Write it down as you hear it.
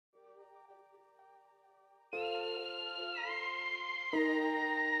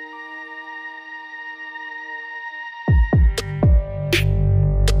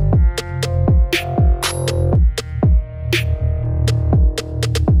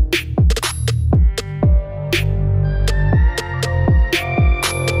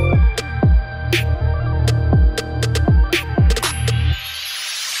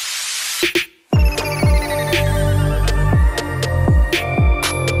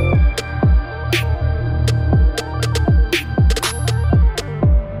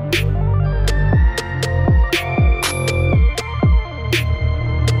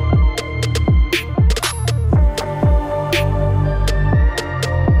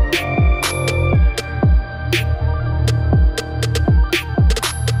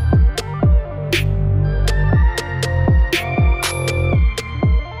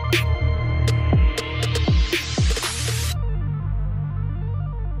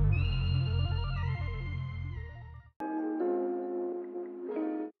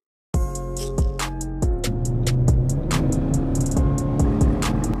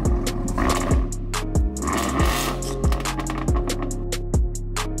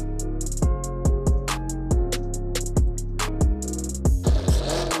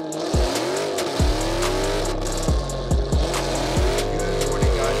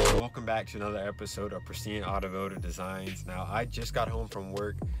to another episode of Pristine Automotive Designs. Now, I just got home from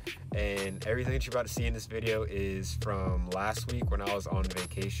work, and everything that you're about to see in this video is from last week when I was on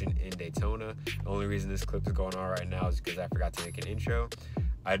vacation in Daytona. The only reason this clip is going on right now is because I forgot to make an intro.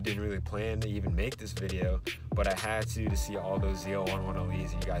 I didn't really plan to even make this video, but I had to see all those ZL1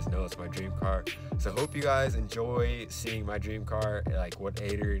 1LEs, and you guys know it's my dream car. So hope you guys enjoy seeing my dream car, like what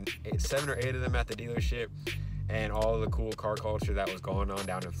 7 or 8 of them at the dealership, and all the cool car culture that was going on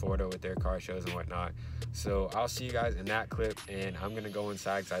down in Florida with their car shows and whatnot. So I'll see you guys in that clip, and I'm gonna go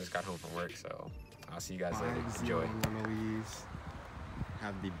inside because I just got home from work. So I'll see you guys later. Enjoy. ZL1 1LEs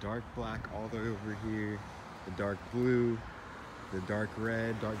have the dark black all the way over here, the dark blue, the dark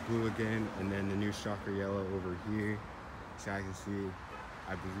red, dark blue again, and then the new shocker yellow over here. So I can see,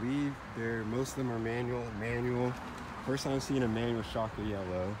 I believe most of them are manual. First time seeing a manual shocker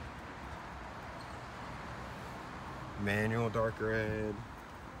yellow. Manual dark red,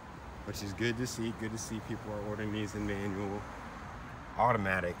 which is good to see. Good to see people are ordering these in manual.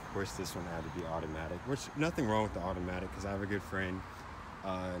 Automatic, of course this one had to be automatic, which nothing wrong with the automatic because I have a good friend,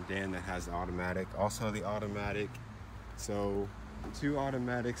 Dan, that has the automatic. Also the automatic. So 2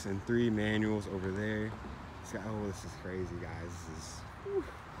 automatics and 3 manuals over there. Oh, this is crazy, guys. This is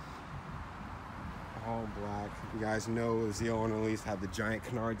all black. You guys know the ZL1 1LEs have the giant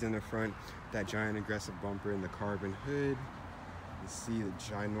canards in the front, that giant aggressive bumper, and the carbon hood. You see the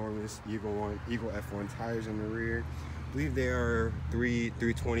ginormous Eagle F1 tires in the rear. I believe they are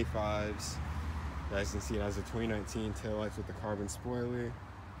 325s. You guys can see it has the 2019 taillights with the carbon spoiler.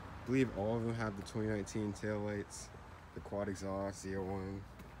 I believe all of them have the 2019 taillights. The quad exhaust, ZL1.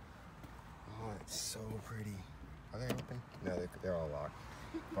 Oh, it's so pretty. Are they open? No, they're all locked.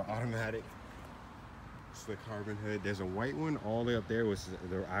 But automatic. It's the carbon hood. There's a white one all the way up there, was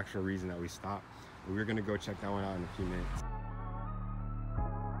the actual reason that we stopped. We're gonna go check that one out in a few minutes.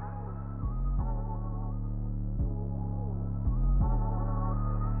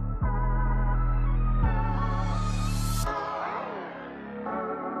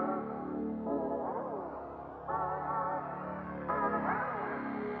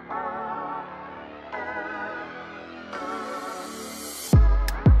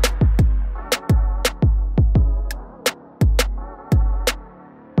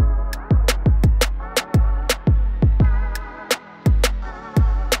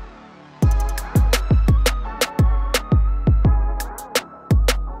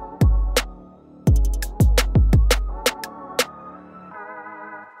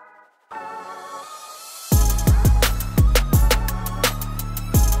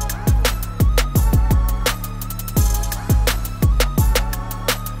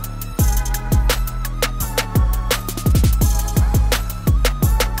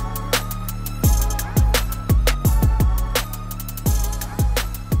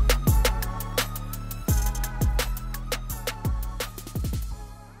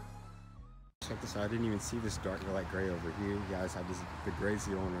 So I didn't even see this dark light gray over here. You guys have the gray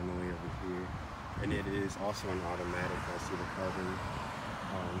ZL1 1LE over here, and it is also an automatic. I see the carbon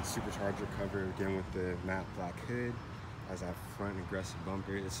supercharger cover again with the matte black hood. Has that front aggressive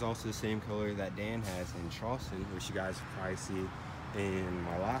bumper. It's also the same color that Dan has in Charleston, which you guys probably see in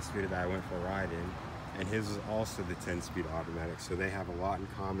my last video that I went for a ride in. And his is also the 10-speed automatic, so they have a lot in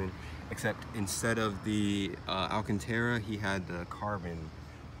common. Except instead of the Alcantara, he had the carbon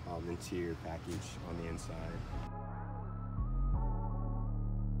interior package on the inside.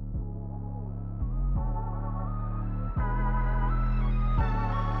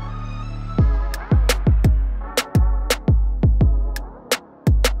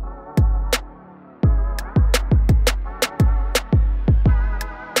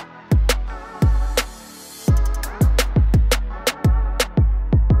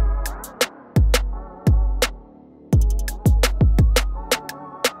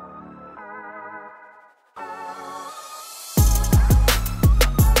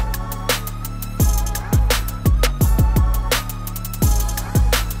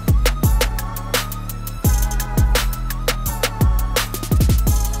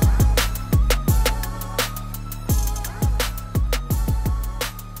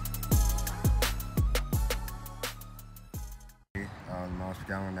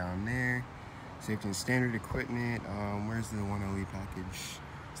 Gallon down there. Safety and standard equipment. Where's the 1LE package?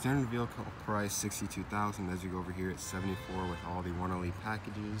 Standard vehicle price $62,000. As you go over here, it's $74,000 with all the 1LE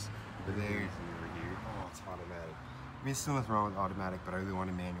packages. Over there, over here. Oh, it's automatic. I mean, still nothing wrong with automatic, but I really want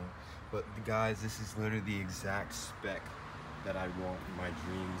a manual. But guys, this is literally the exact spec that I want in my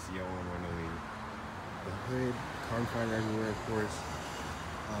dream ZL1 1LE. The hood, carbon fiber everywhere, of course.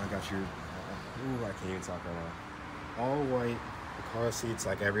 Got your, ooh, I can't even talk right now. All white, The car seats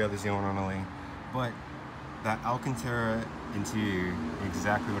like every other ZL1 1LE, but that Alcantara interior,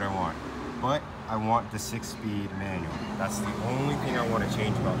 exactly what I want. But I want the 6-speed manual. That's the only thing I want to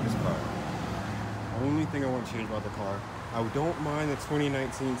change about this car. Only thing I want to change about the car. I don't mind the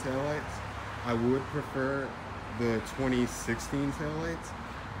 2019 taillights. I would prefer the 2016 taillights,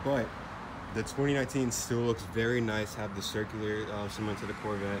 but the 2019 still looks very nice. Have the circular similar to the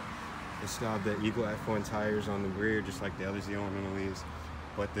Corvette. They still have the Eagle F1 tires on the rear, just like the other ZL1 1LEs.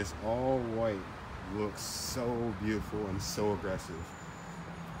 But this all white looks so beautiful and so aggressive.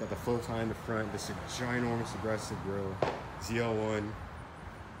 Got the flow tie in the front, this ginormous aggressive grille. ZL1.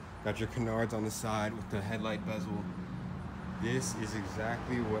 Got your canards on the side with the headlight bezel. This is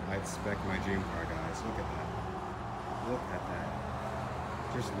exactly what I'd spec my dream car, guys. Look at that. Look at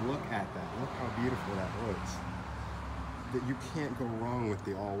that. Just look at that. Look how beautiful that looks. That you can't go wrong with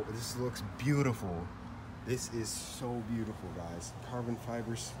the all. This looks beautiful. This is so beautiful, guys. Carbon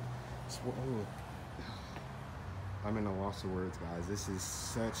fibers. Oh. I'm in a loss of words, guys. This is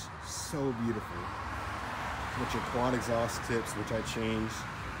so beautiful. With your quad exhaust tips, which I changed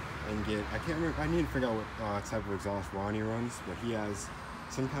and get, I can't remember, I need to figure out what type of exhaust Ronnie runs, but he has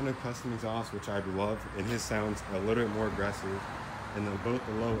some kind of custom exhaust, which I'd love, and his sounds a little bit more aggressive, and both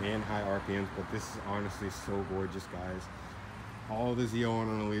the low and high RPMs, but this is honestly so gorgeous, guys. All the ZL1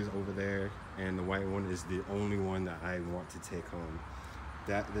 1LEs over there, and the white one is the only one that I want to take home.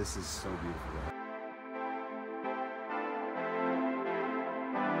 This is so beautiful, guys.